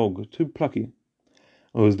hunting dog, too plucky."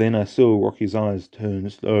 It was then I saw Rocky's eyes turn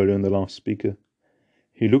slowly on the last speaker.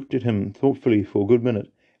 He looked at him thoughtfully for a good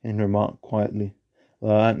minute, and remarked quietly,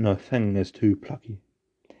 "There ain't no thing as too plucky."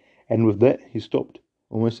 And with that he stopped,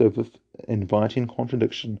 almost as if inviting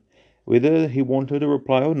contradiction. Whether he wanted a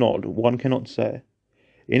reply or not, one cannot say.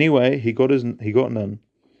 Anyway, he got none.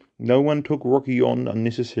 No one took Rocky on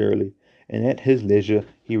unnecessarily, and at his leisure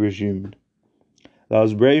he resumed.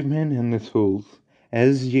 "There's brave men and there's fools,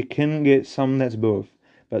 as ye can get some that's both,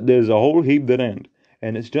 but there's a whole heap that ain't,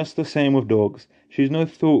 and it's just the same with dogs. She's no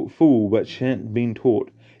fool, but she ain't been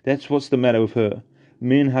taught. That's what's the matter with her.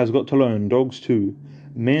 Men has got to learn, dogs too.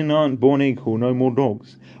 Men aren't born equal, no more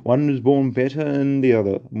dogs. One is born better than the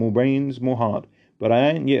other, more brains, more heart. But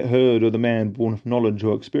I ain't yet heard of the man born with knowledge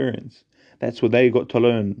or experience. That's what they got to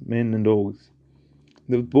learn, men and dogs.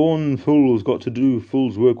 The born fools got to do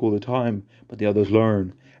fool's work all the time, but the others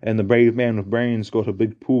learn, and the brave man with brains got a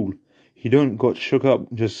big pool. He don't got shook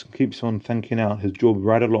up, just keeps on thinking out his job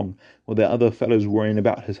right along, while the other fellows worrying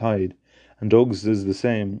about his hide. And dogs is the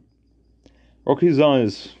same." Rocky's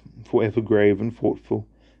eyes, forever grave and thoughtful,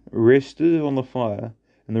 rested on the fire,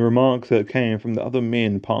 and the remarks that came from the other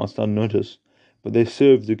men passed unnoticed, but they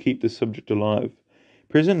served to keep the subject alive.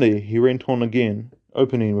 Presently he went on again,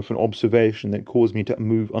 opening with an observation that caused me to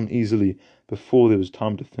move uneasily before there was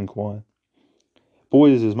time to think why.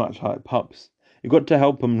 "Boys is much like pups. You got to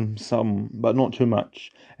help 'em some, but not too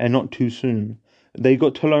much, and not too soon. They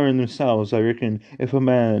got to learn themselves, I reckon. If a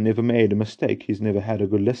man never made a mistake, he's never had a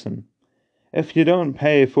good lesson. If you don't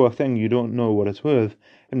pay for a thing you don't know what it's worth,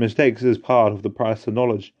 and mistakes is part of the price of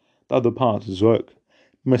knowledge, the other part is work.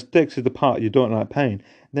 Mistakes is the part you don't like paying,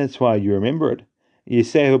 that's why you remember it. You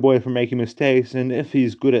save a boy from making mistakes, and if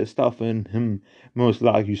he's good at stuff, and him most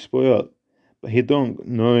like you spoil it. But he don't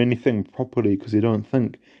know anything properly because he don't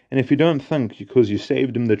think. And if he don't think because you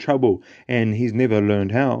saved him the trouble, and he's never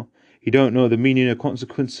learned how, he don't know the meaning of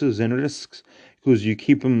consequences and risks because you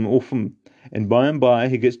keep him off 'em. And by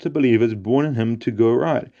he gets to believe it's born in him to go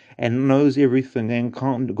right, and knows everything and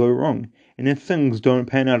can't go wrong. And if things don't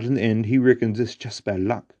pan out in the end, he reckons it's just bad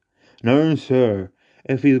luck. No, sir.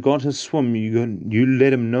 If he's got to swim, you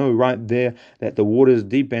let him know right there that the water's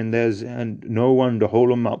deep and there's no one to hold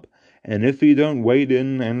him up. And if he don't wade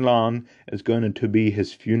in and learn, it's going to be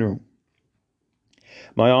his funeral."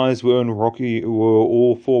 My eyes were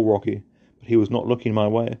all for Rocky, but he was not looking my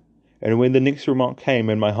way. And when the next remark came,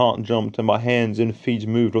 and my heart jumped, and my hands and feet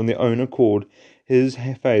moved on their own accord, his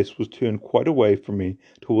face was turned quite away from me,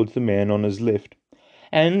 towards the man on his left.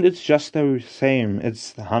 "And it's just the same,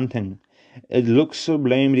 it's the hunting. It looks so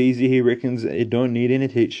blamed easy he reckons it don't need any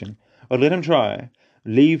teaching. But let him try.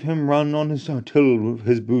 Leave him run on till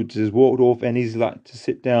his boots is walked off and he's like to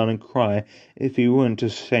sit down and cry if he weren't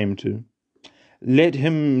ashamed to. Let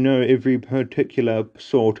him know every particular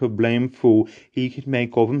sort of blame fool he can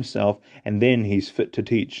make of himself, and then he's fit to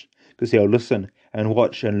teach, 'cause he'll listen and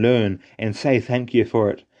watch and learn and say thank you for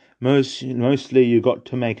it. Mostly you got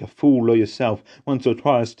to make a fool of yourself once or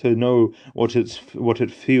twice to know what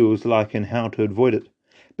it feels like and how to avoid it.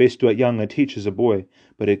 Best do it young and teach as a boy,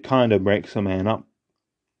 but it kind of breaks a man up."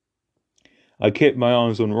 I kept my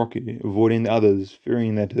eyes on Rocky, avoiding the others,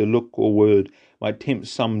 fearing that a look or word might tempt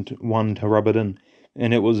someone to rub it in,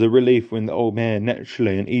 and it was a relief when the old man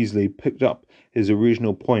naturally and easily picked up his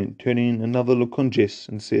original point, turning another look on Jess,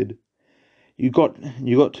 and said, You got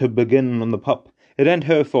to begin on the pup. It ain't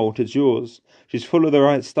her fault, it's yours. She's full of the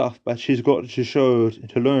right stuff, but she's got to show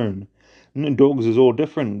to learn. And dogs is all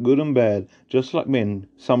different, good and bad, just like men.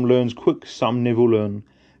 Some learns quick, some never learn.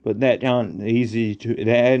 But that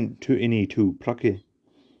ain't too any too plucky.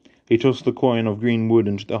 He tossed the coin of green wood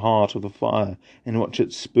into the heart of the fire and watched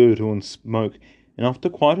it spurtle and smoke, and after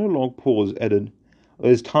quite a long pause added,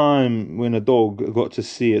 There's time when a dog got to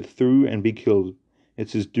see it through and be killed.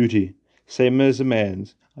 It's his duty, same as a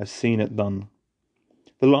man's. I've seen it done.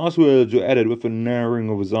 The last words were added with a narrowing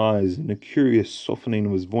of his eyes and a curious softening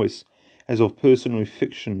of his voice, as of personal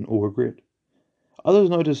affection or regret.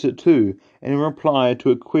 Others noticed it too, and in reply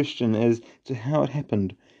to a question as to how it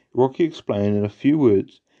happened, Rocky explained in a few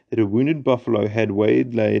words that a wounded buffalo had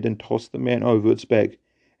waylaid and tossed the man over its back,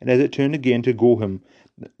 and as it turned again to gore him,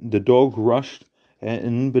 the dog rushed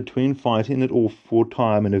in between, fighting it off for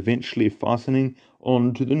time and eventually fastening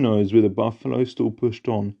on to the nose where the buffalo still pushed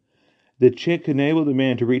on. The check enabled the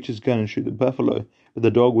man to reach his gun and shoot the buffalo, but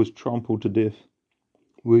the dog was trampled to death.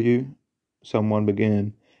 Were you? Someone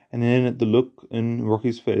began, and then at the look in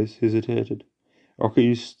Rocky's face hesitated.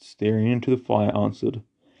 Rocky, staring into the fire, answered,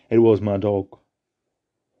 It was my dog.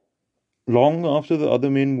 Long after the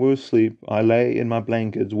other men were asleep, I lay in my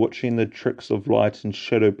blankets watching the tricks of light and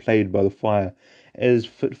shadow played by the fire, as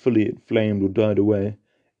fitfully it flamed or died away.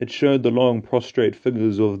 It showed the long prostrate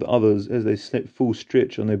figures of the others as they slept full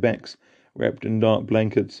stretch on their backs, wrapped in dark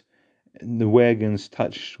blankets, and the wagons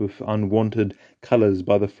touched with unwonted colours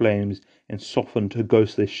by the flames, and softened to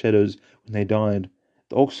ghostly shadows when they died.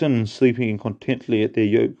 The oxen sleeping contentedly at their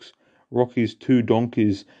yokes, Rocky's 2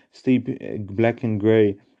 donkeys, steep black and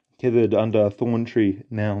grey, tethered under a thorn tree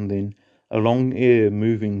now and then, a long ear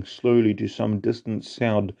moving slowly to some distant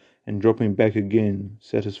sound and dropping back again,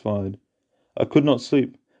 satisfied. I could not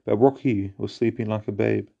sleep, but Rocky was sleeping like a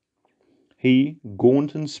babe. He,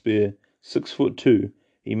 gaunt and spare, 6'2",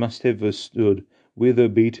 he must have stood,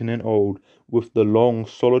 weather-beaten and old, with the long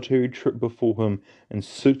solitary trip before him and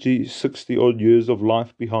 60-odd years of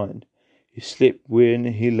life behind. He slept when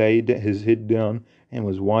he laid his head down and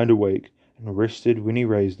was wide awake, and rested when he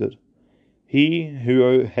raised it. He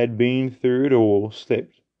who had been through it all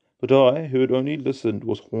slept, but I, who had only listened,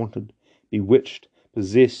 was haunted, bewitched,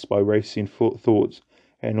 possessed by racing thoughts,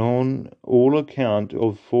 and on all account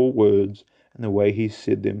of 4 words and the way he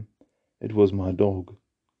said them. It was my dog.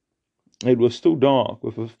 It was still dark,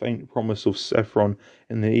 with a faint promise of saffron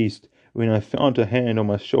in the east, when I found a hand on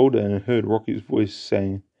my shoulder and heard Rocky's voice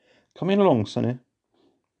saying, Come in along, sonny.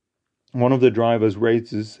 One of the drivers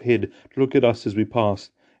raised his head to look at us as we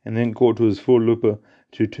passed, and then called to his full looper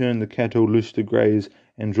to turn the cattle loose to graze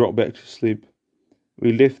and drop back to sleep.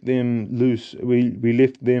 We left them loose. We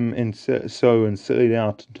left them and sallied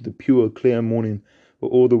out into the pure, clear morning,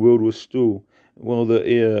 where all the world was still, while the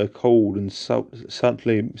air, cold and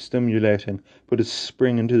subtly stimulating, put a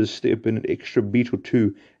spring into the step and an extra beat or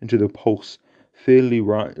 2 into the pulse, fairly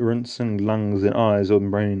rinsing lungs and eyes and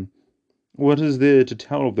brain. What is there to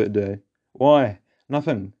tell of that day? Why,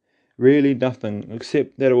 nothing, really nothing,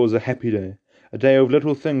 except that it was a happy day, a day of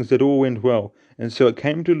little things that all went well, and so it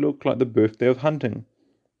came to look like the birthday of hunting.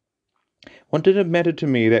 What did it matter to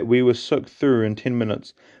me that we were soaked through in 10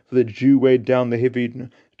 minutes, for the dew weighed down the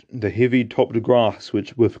heavy-topped grass,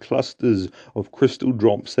 which with clusters of crystal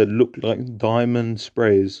drops that looked like diamond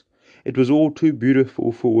sprays. It was all too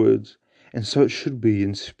beautiful for words, and so it should be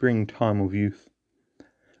in spring-time of youth.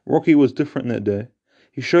 Rocky was different that day.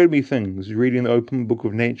 He showed me things, reading the open book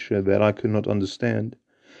of nature, that I could not understand.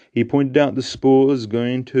 He pointed out the spoors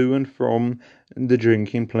going to and from the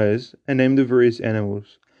drinking place, and named the various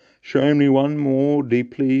animals, showing me one more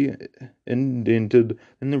deeply indented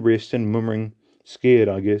than the rest, and murmuring, Scared,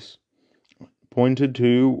 I guess. Pointed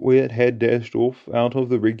to where it had dashed off out of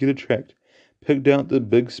the regular track, picked out the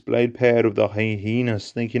big splayed pad of the hyena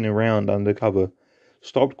sneaking around under cover,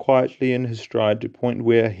 stopped quietly in his stride to point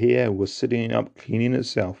where a hare was sitting up cleaning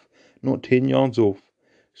itself, not 10 yards off,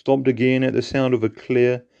 stopped again at the sound of a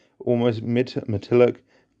clear, almost metallic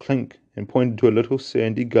clink, and pointed to a little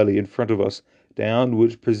sandy gully in front of us, down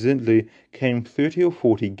which presently came 30 or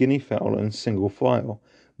 40 guinea fowl in single file,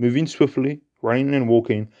 moving swiftly, running and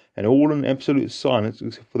walking, and all in absolute silence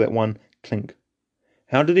except for that one clink.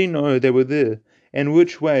 How did he know they were there, and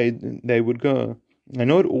which way they would go? I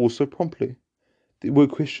know it all so promptly. There were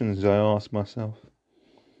questions I asked myself.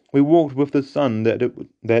 We walked with the sun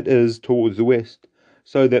that is towards the west,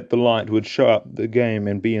 so that the light would show up the game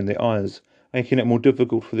and be in their eyes, making it more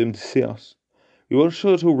difficult for them to see us. We watched a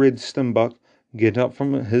little red stimbuck get up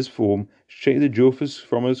from his form, shake the jewelfish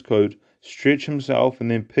from his coat, stretch himself,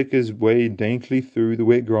 and then pick his way daintily through the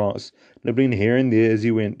wet grass, nibbling here and there as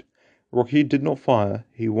he went. Rocky did not fire.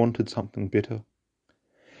 He wanted something better.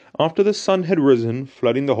 After the sun had risen,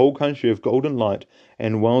 flooding the whole country with golden light,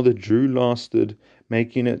 and while the dew lasted,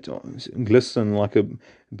 making it glisten like a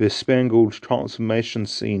bespangled transformation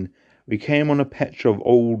scene, we came on a patch of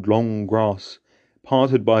old long grass,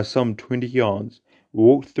 parted by some 20 yards. We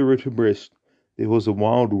walked through it abreast. There was a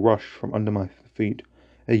wild rush from under my feet.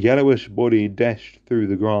 A yellowish body dashed through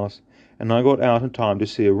the grass, and I got out in time to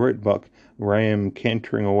see a redbuck ram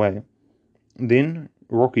cantering away. Then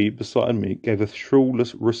Rocky, beside me, gave a shrill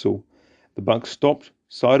whistle. The buck stopped,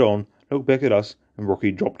 side on, looked back at us, and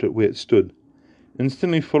Rocky dropped it where it stood.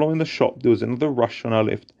 Instantly following the shot, there was another rush on our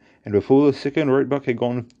left, and before the second redbuck had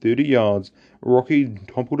gone 30 yards, Rocky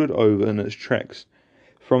toppled it over in its tracks.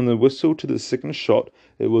 From the whistle to the second shot,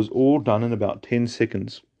 it was all done in about 10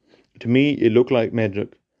 seconds. To me, it looked like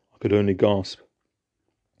magic. I could only gasp.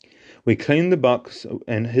 We cleaned the bucks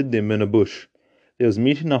and hid them in a bush. There was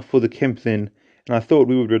meat enough for the camp then, and I thought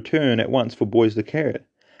we would return at once for boys to carry it.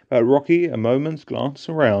 But Rocky, a moment's glance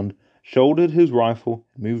around, shouldered his rifle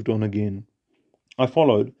and moved on again. I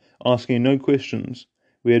followed, asking no questions.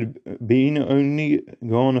 We had been only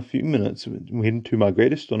gone a few minutes when, to my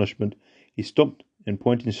great astonishment, he stopped and,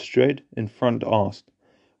 pointing straight in front, asked,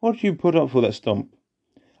 "What did you put up for that stump?"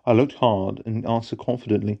 I looked hard and answered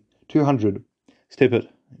confidently, 200. "Step it,"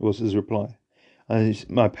 was his reply.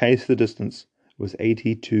 My pace the distance was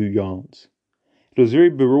 82 yards. It was very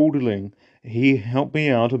bewildering. He helped me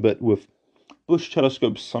out a bit with bush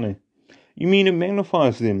telescopes, Sonny. "You mean it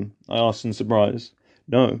magnifies them?" I asked in surprise.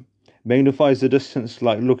 "No, magnifies the distance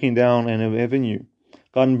like looking down an avenue.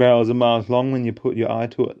 Gun barrels are miles long when you put your eye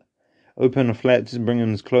to it. Open flats bring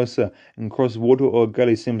 'em closer, and cross water or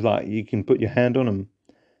gully seems like you can put your hand on 'em.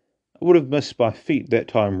 I would have missed by feet that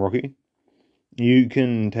time, Rocky. You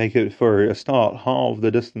can take it for a start half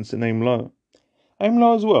the distance and aim low." "Aim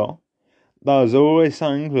low as well?" "There's always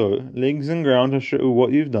something low, legs and ground to show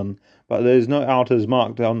what you've done, but there's no outers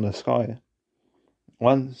marked on the sky."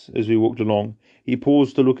 Once, as we walked along, he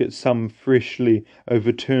paused to look at some freshly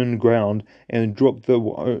overturned ground and dropped the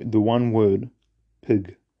one word,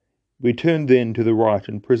 "pig." We turned then to the right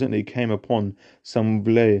and presently came upon some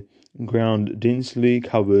vlei ground densely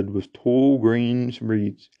covered with tall green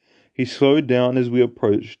reeds. He slowed down as we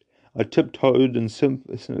approached. I tiptoed in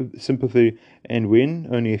sympathy, and when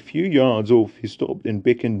only a few yards off, he stopped and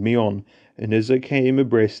beckoned me on, and as I came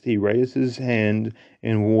abreast, he raised his hand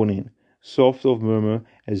in warning, soft of murmur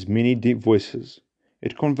as many deep voices.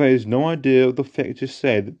 It conveys no idea of the fact to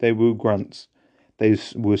say that they were grunts. They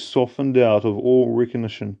were softened out of all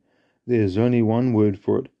recognition. There's only one word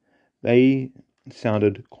for it. They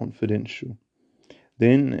sounded confidential.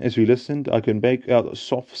 Then, as we listened, I could make out the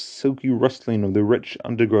soft, silky rustling of the rich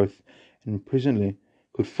undergrowth, and presently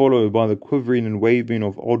could follow by the quivering and waving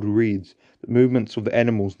of odd reeds the movements of the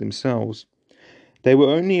animals themselves. They were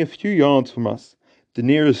only a few yards from us. The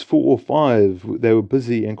nearest 4 or 5 they were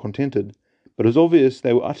busy and contented, but it was obvious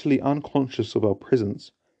they were utterly unconscious of our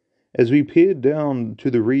presence. As we peered down to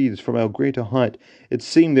the reeds from our greater height, it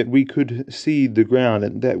seemed that we could see the ground,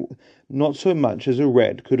 and that not so much as a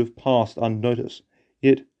rat could have passed unnoticed.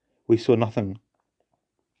 Yet we saw nothing.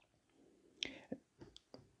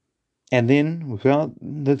 And then, without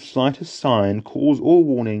the slightest sign, cause or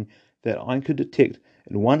warning that I could detect,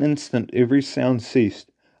 in one instant every sound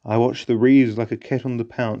ceased. I watched the reeds like a cat on the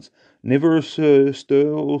pounce. Never a stir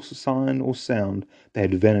or sign or sound. They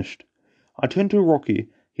had vanished. I turned to Rocky.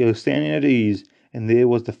 He was standing at ease, and there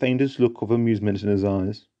was the faintest look of amusement in his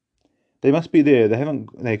eyes. "They must be there.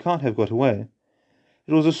 They can't have got away."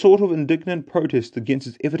 It was a sort of indignant protest against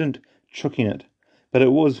his evident chucking it, but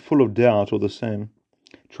it was full of doubt all the same.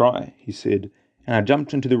 "Try," he said, and I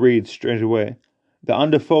jumped into the reeds straight away. The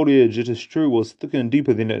under foliage, it is true, was thicker and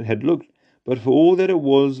deeper than it had looked, but for all that it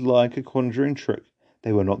was like a conjuring trick,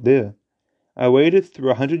 they were not there. I waded through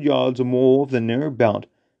 100 yards or more of the narrow belt.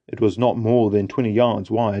 It was not more than 20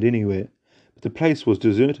 yards wide anywhere, but the place was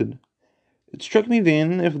deserted. It struck me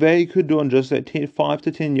then, if they could do just that 5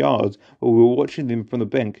 to 10 yards while we were watching them from the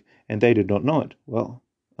bank, and they did not know it, well,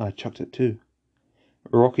 I chucked it too.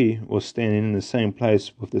 Rocky was standing in the same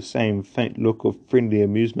place with the same faint look of friendly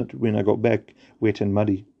amusement when I got back, wet and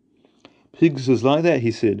muddy. "Pigs is like that,"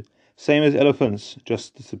 he said. "Same as elephants,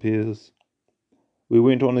 just disappears." We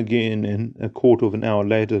went on again, and a quarter of an hour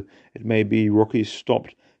later, it may be, Rocky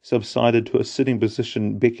stopped, subsided to a sitting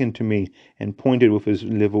position, beckoned to me, and pointed with his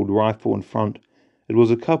levelled rifle in front. It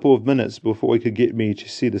was a couple of minutes before he could get me to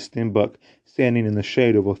see the stenbuck standing in the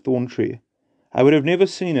shade of a thorn tree. I would have never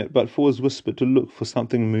seen it but for his whisper to look for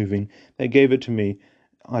something moving. That gave it to me.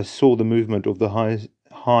 I saw the movement of the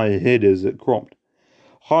high head as it cropped.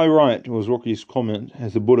 "High right," was Rocky's comment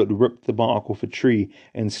as the bullet ripped the bark off a tree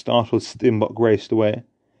and startled stenbuck raced away.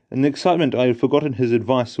 In the excitement I had forgotten his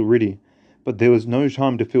advice already, but there was no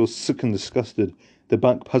time to feel sick and disgusted. The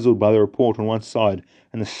buck, puzzled by the report on one side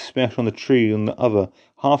and the smash on the tree on the other,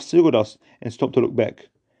 half circled us and stopped to look back.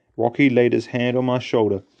 Rocky laid his hand on my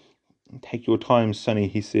shoulder. "Take your time, sonny,"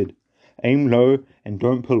 he said. "Aim low and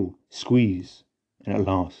don't pull. Squeeze." And at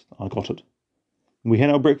last I got it. We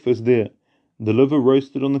had our breakfast there, the liver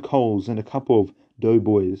roasted on the coals and a couple of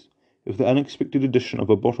doughboys, with the unexpected addition of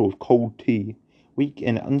a bottle of cold tea, weak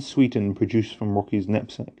and unsweetened, produced from Rocky's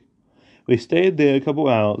knapsack. We stayed there a couple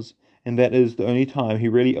of hours, and that is the only time he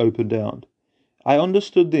really opened out. I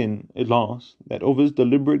understood then, at last, that of his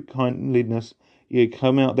deliberate kindliness he had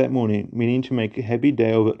come out that morning, meaning to make a happy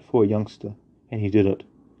day of it for a youngster, and he did it.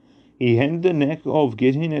 He had the knack of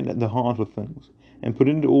getting at the heart of things, and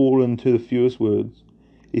putting it all into the fewest words.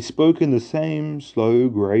 He spoke in the same slow,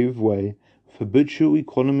 grave way, with habitual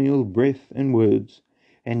economy of breath and words,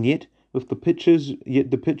 and yet the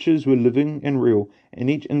pictures were living and real, and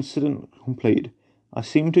each incident complete. I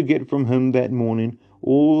seemed to get from him that morning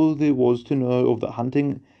all there was to know of the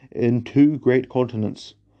hunting in two great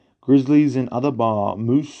continents. Grizzlies and other bar,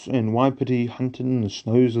 moose and wapiti hunted in the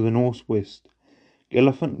snows of the northwest.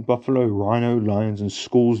 Elephant, buffalo, rhino, lions, and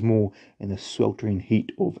scores more in the sweltering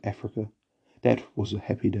heat of Africa. That was a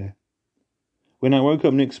happy day. When I woke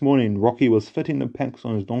up next morning, Rocky was fitting the packs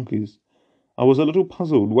on his donkeys. I was a little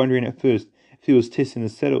puzzled, wondering at first if he was testing the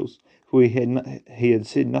saddles, for he had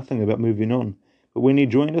said nothing about moving on. But when he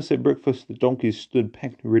joined us at breakfast, the donkeys stood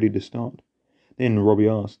packed ready to start. Then Robbie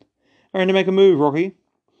asked, "Ready to make a move, Rocky?"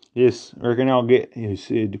 "Yes, I reckon I'll get," he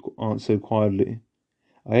answered quietly.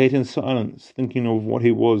 I ate in silence, thinking of what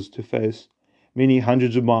he was to face. Many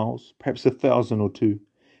hundreds of miles, perhaps 1,000 or two.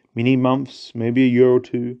 Many months, maybe a year or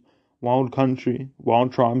two. Wild country,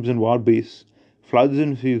 wild tribes and wild beasts. Floods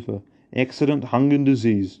and fever, accident, hunger and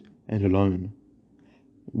disease, and alone.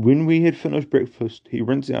 When we had finished breakfast, he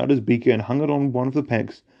rinsed out his beaker and hung it on one of the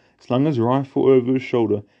packs, slung his rifle over his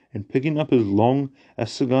shoulder, and picking up his long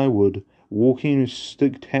assegai wood, walking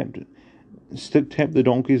stick-tapped the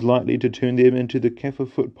donkeys lightly to turn them into the Kaffir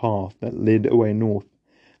footpath that led away north.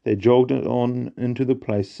 They jogged on into the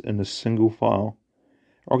place in a single file.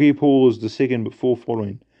 Rocky paused a second before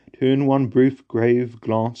following, turned one brief grave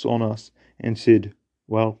glance on us, and said,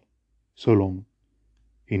 "Well, so long."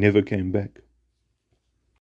 He never came back.